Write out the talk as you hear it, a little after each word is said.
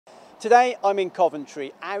Today I'm in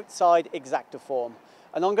Coventry, outside Exactaform,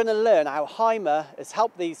 and I'm going to learn how HAIMER has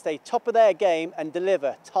helped these stay top of their game and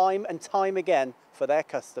deliver time and time again for their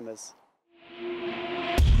customers.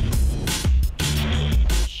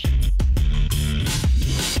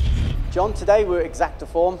 John, today we're at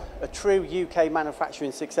Exactaform, a true UK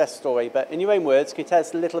manufacturing success story, but in your own words, can you tell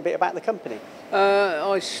us a little bit about the company?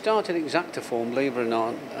 I started Exactaform, believe it or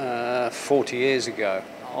not, 40 years ago.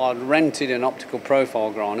 I'd rented an optical profile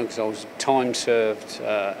grinder because I was a time-served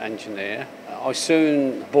engineer. I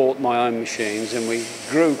soon bought my own machines and we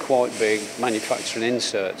grew quite big manufacturing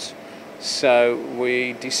inserts. So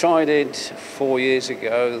we decided 4 years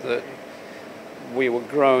ago that we were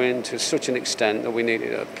growing to such an extent that we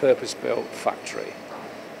needed a purpose-built factory.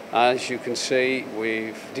 As you can see,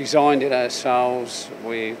 we've designed it ourselves,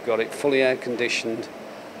 we've got it fully air-conditioned.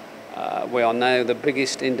 We are now the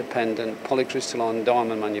biggest independent polycrystalline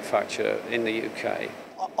diamond manufacturer in the UK.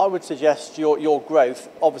 I would suggest your growth,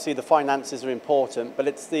 obviously the finances are important, but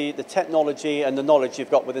it's the technology and the knowledge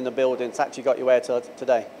you've got within the building that's actually got you where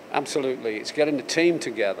today. Absolutely. It's getting the team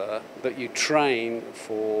together that you train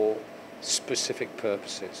for specific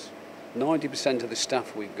purposes. 90% of the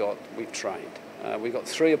staff we've trained. We've got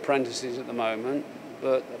 3 apprentices at the moment,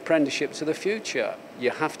 but apprenticeships are the future. You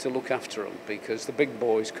have to look after them because the big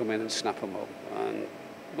boys come in and snap them up, and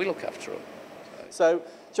we look after them. So,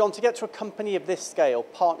 John, to get to a company of this scale,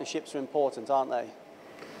 partnerships are important, aren't they?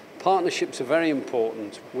 Partnerships are very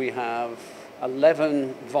important. We have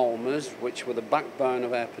 11 Volmers, which were the backbone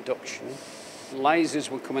of our production. Lasers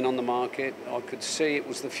were coming on the market. I could see it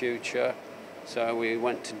was the future, so we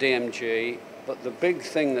went to DMG. But the big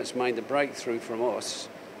thing that's made the breakthrough from us,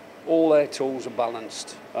 all their tools are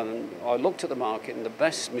balanced. And I looked at the market, and the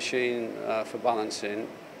best machine for balancing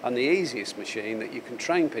and the easiest machine that you can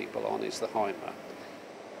train people on is the HAIMER.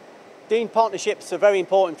 Dean, partnerships are very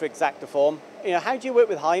important for Exactaform. How do you work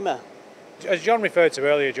with HAIMER? As John referred to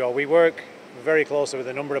earlier, Joe, we work very closely with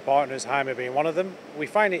a number of partners, HAIMER being one of them. We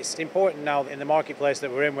find it's important now in the marketplace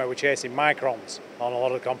that we're in, where we're chasing microns on a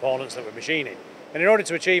lot of the components that we're machining. And in order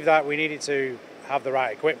to achieve that, we needed to have the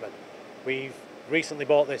right equipment. We've recently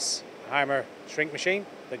bought this HAIMER shrink machine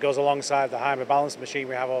that goes alongside the HAIMER balance machine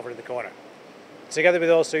we have over in the corner. Together with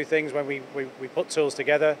those two things, when we put tools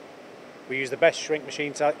together, we use the best shrink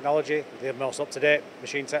machine technology, the most up-to-date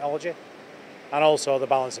machine technology, and also the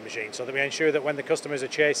balancing machine, so that we ensure that when the customers are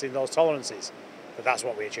chasing those tolerances, that's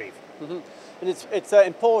what we achieve. Mm-hmm. And it's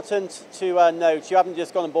important to note you haven't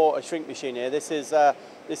just gone and bought a shrink machine here. This is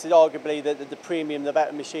arguably the premium, the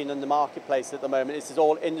better machine in the marketplace at the moment. This is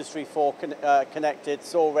all Industry 4 connected.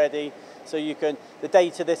 It's all ready, so the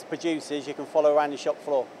data this produces you can follow around the shop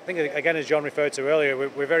floor. I think, again, as John referred to earlier,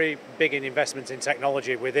 we're very big in investments in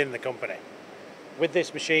technology within the company. With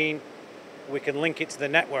this machine, we can link it to the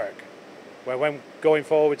network, where when going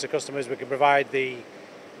forward to customers, we can provide the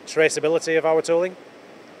traceability of our tooling.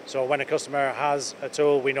 So when a customer has a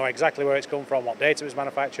tool, we know exactly where it's come from, what date it was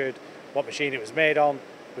manufactured, what machine it was made on.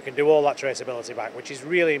 We can do all that traceability back, which is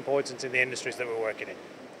really important in the industries that we're working in.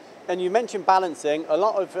 And you mentioned balancing. A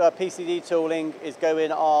lot of PCD tooling is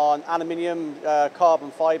going on aluminium, carbon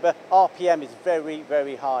fibre. RPM is very,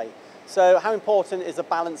 very high. So how important is a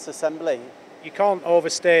balanced assembly? You can't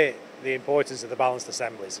overstate the importance of the balanced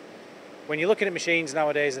assemblies. When you're looking at machines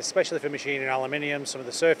nowadays, especially for machining aluminium, some of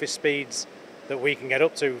the surface speeds that we can get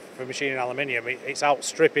up to for machining aluminium, it's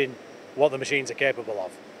outstripping what the machines are capable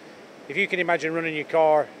of. If you can imagine running your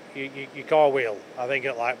car wheel, I think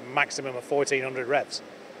at like maximum of 1400 revs,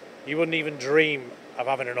 you wouldn't even dream of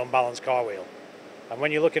having an unbalanced car wheel. And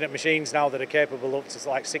when you're looking at machines now that are capable up to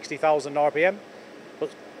like 60,000 RPM,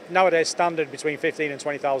 but nowadays standard between 15 and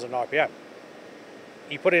 20,000 RPM.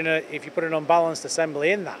 If you put an unbalanced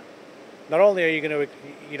assembly in that, not only you're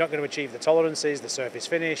not going to achieve the tolerances, the surface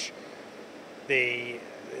finish, the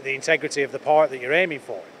integrity of the part that you're aiming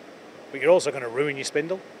for, but you're also going to ruin your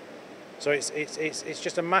spindle. So it's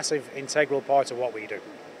just a massive integral part of what we do.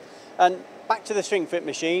 And back to the shrink fit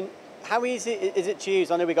machine, how easy is it to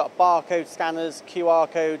use? I know we've got barcode scanners, QR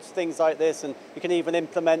codes, things like this, and you can even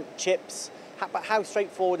implement chips. But how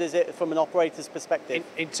straightforward is it from an operator's perspective?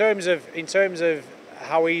 In terms of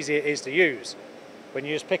how easy it is to use, when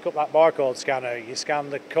you just pick up that barcode scanner, you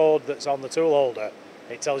scan the code that's on the tool holder,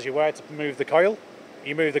 it tells you where to move the coil.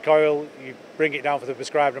 You move the coil, you bring it down for the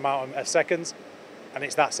prescribed amount of seconds, and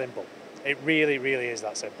it's that simple. It really, really is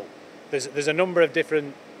that simple. There's a number of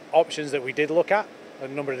different options that we did look at, a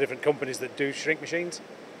number of different companies that do shrink machines.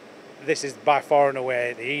 This is by far and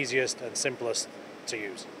away the easiest and simplest to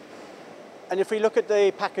use. And if we look at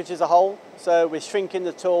the package as a whole, so we're shrinking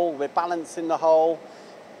the tool, we're balancing the whole,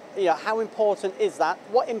 how important is that?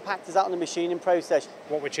 What impact is that on the machining process?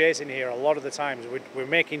 What we're chasing here a lot of the times, we're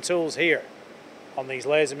making tools here on these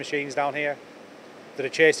laser machines down here that are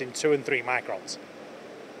chasing 2 and 3 microns.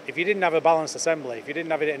 If you didn't have a balanced assembly, if you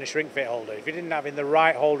didn't have it in a shrink fit holder, if you didn't have it in the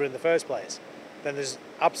right holder in the first place, then there's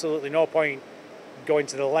absolutely no point going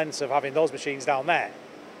to the lengths of having those machines down there,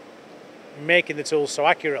 making the tools so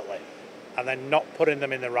accurately, and then not putting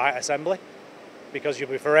them in the right assembly, because you'll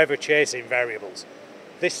be forever chasing variables.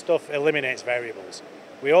 This stuff eliminates variables.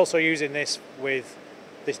 We're also using this with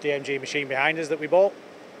this DMG machine behind us that we bought.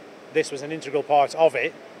 This was an integral part of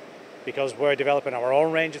it because we're developing our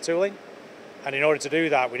own range of tooling, and in order to do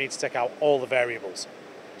that we need to take out all the variables.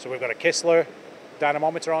 So we've got a Kistler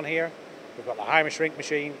dynamometer on here, we've got the HAIMER shrink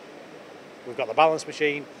machine, we've got the balance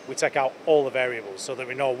machine. We take out all the variables so that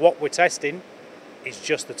we know what we're testing is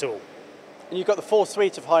just the tool. And you've got the full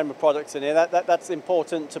suite of HAIMER products in here, that's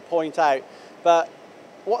important to point out. But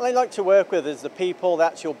what they like to work with is the people, the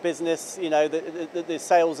actual business, the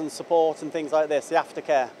sales and support and things like this, the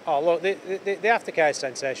aftercare. Oh look, the aftercare is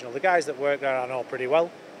sensational. The guys that work there I know pretty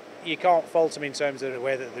well. You can't fault them in terms of the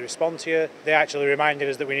way that they respond to you. They actually reminded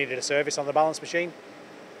us that we needed a service on the balance machine.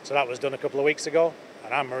 So that was done a couple of weeks ago.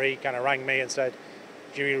 And Anne-Marie kind of rang me and said,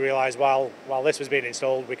 do you realise while this was being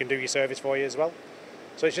installed, we can do your service for you as well?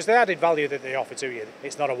 So it's just the added value that they offer to you.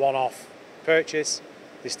 It's not a one-off purchase.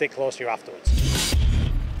 They stick close to you afterwards.